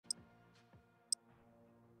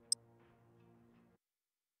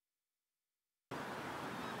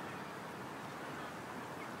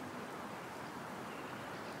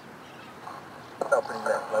Balcony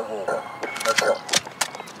left, no wall. No shot.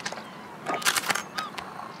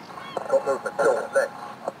 Got movement, door left.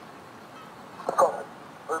 Got it.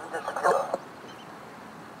 Moving to secure.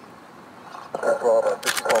 That's Bravo,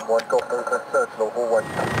 this is 1-1, got movement, third floor, hallway.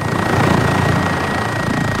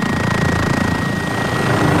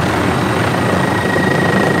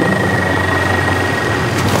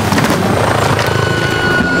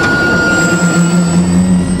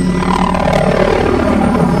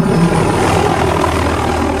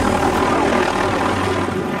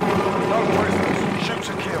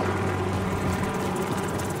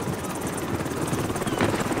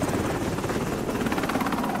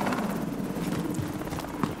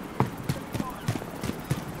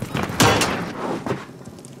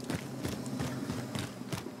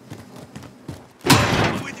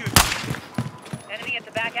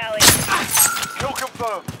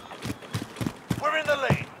 We're in the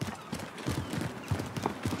lead.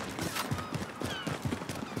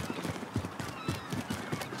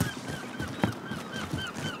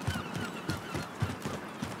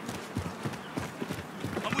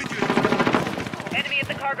 I'm with you. Enemy at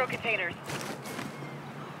the cargo containers.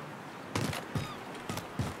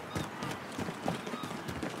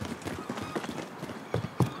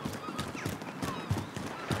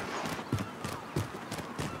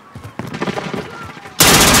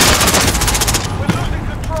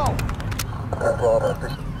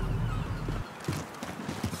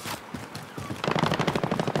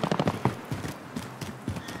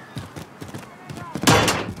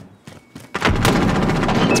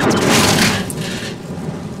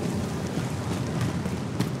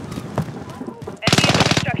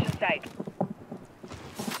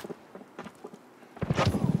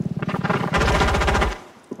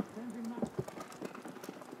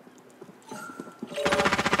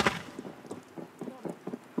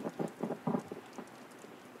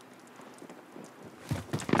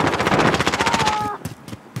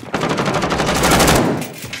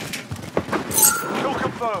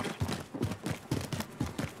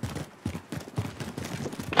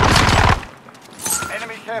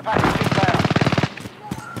 Enemy care package inbound.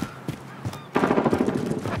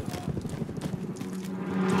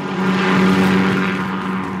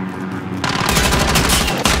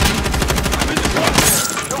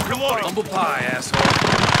 Humble pie, asshole.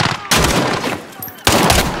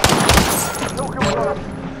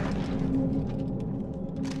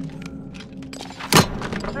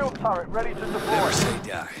 Shield turret ready to deploy. Never say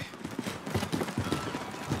die.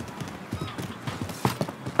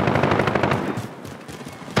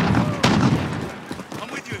 I'm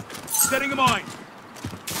with you. Setting a mine.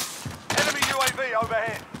 Enemy UAV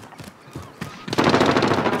overhead.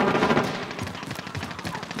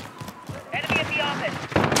 Enemy at the office.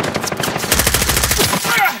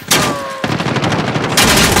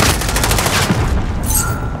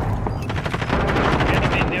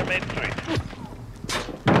 Enemy near Main Street.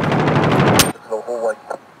 No hallway.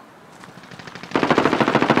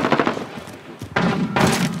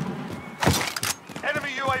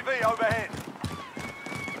 Enemy UAV overhead.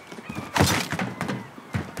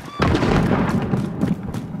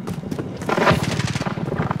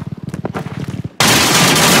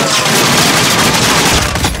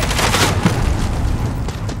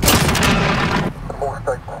 More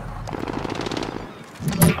station.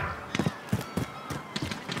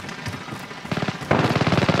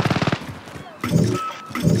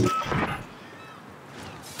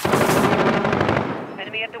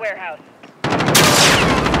 Enemy at the warehouse.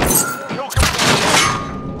 Kill confirmed.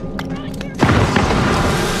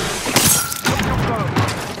 Kill confirmed.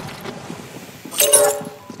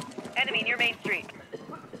 Enemy near Main Street.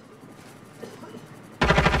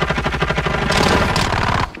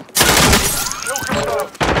 Kill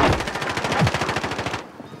confirmed.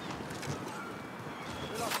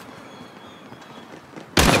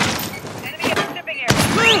 Enemy at the shipping area.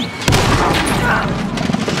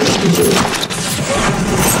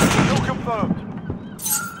 Kill confirmed.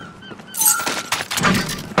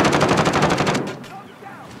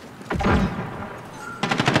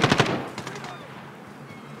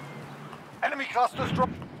 Enemy clusters drop.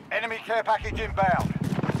 Enemy care package inbound.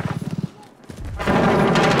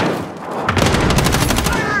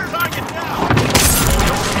 Target down.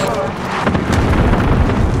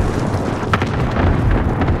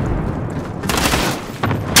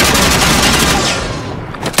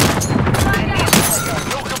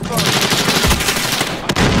 Kill confirmed.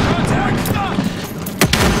 Contact. Stop.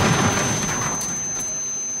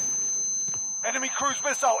 Enemy cruise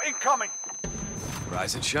missile incoming.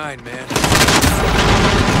 Rise and shine, man.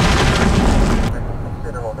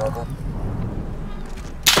 Consider on level.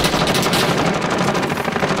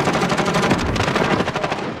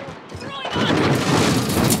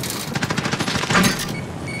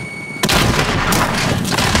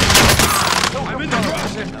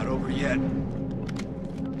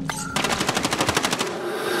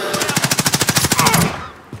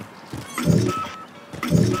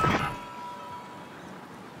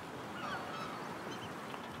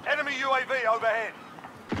 Enemy UAV overhead.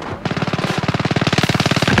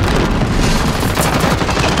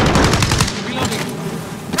 Reloading.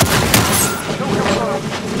 Kill confirmed.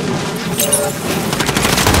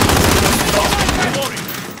 Reloading.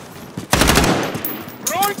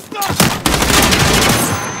 Throwing stuff.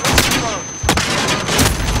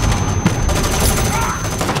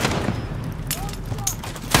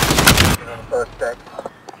 First deck.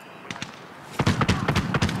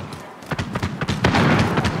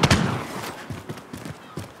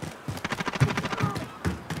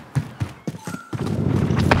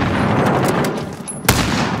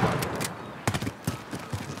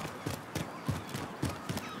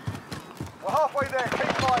 We're halfway there.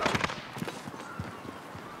 Keep fighting.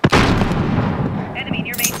 Enemy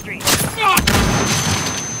near Main Street. Kill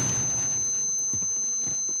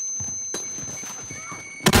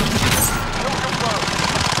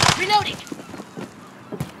confirmed. Reloading.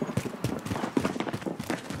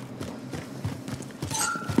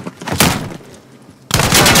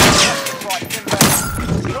 Right,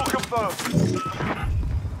 inbound. Kill confirmed.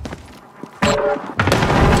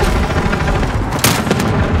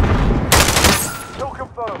 Kill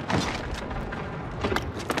confirmed.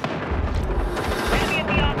 Enemy at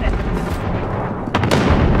the office.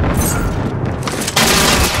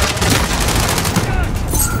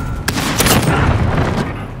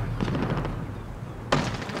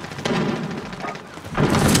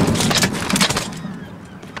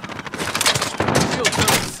 Shield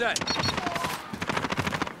thermal set.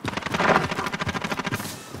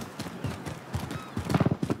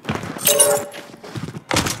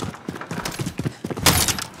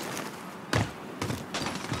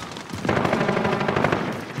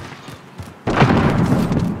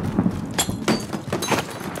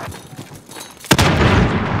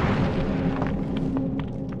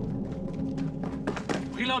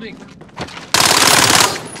 Reloading. Kill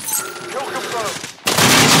confirmed.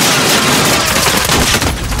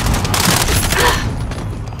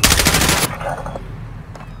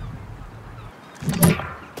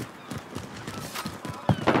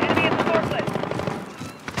 Enemy at the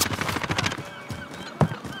forklift.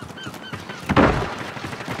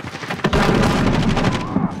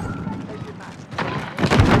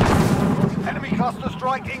 Enemy cluster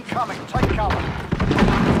strike incoming. Take cover.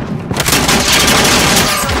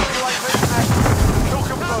 UAV active. Kill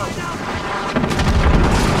confirmed.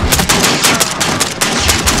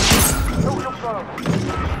 Kill confirmed.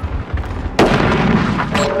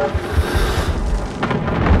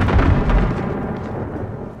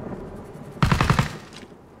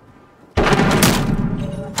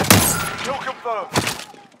 Kill confirmed.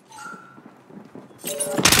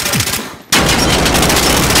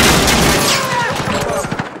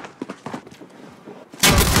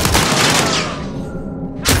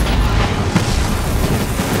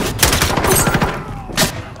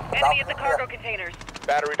 Enemy at the cargo containers.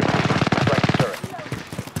 Battery depleted. Right turret.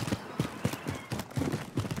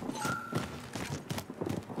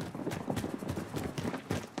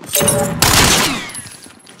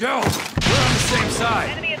 Yo, we're on the same side.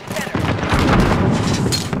 Enemy at the center.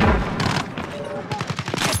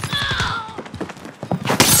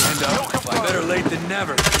 And better late than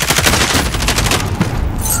never.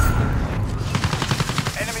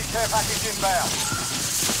 Enemy care package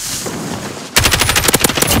inbound.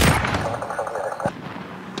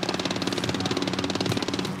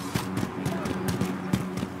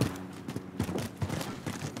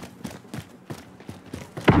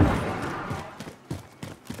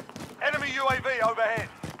 Enemy UAV overhead.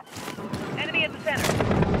 Enemy at the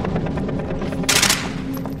center.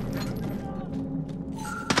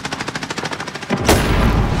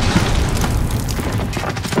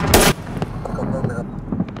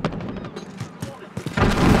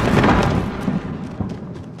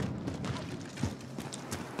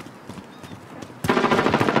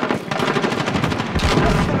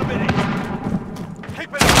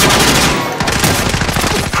 Keep it up.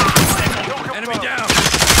 Kill Enemy confirmed. down.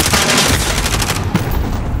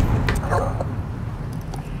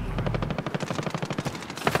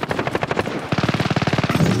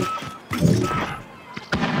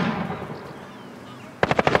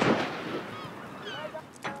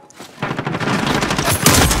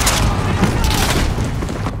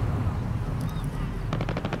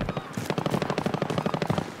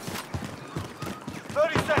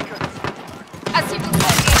 Assure-vous de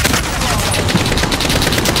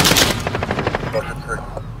Roger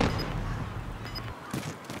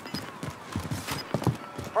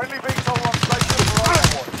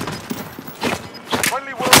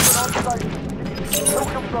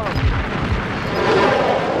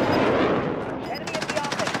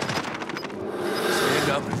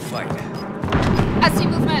up and fight. I see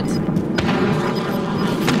movement.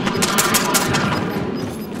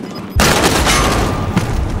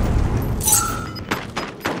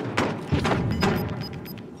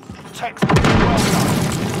 Text. Well done.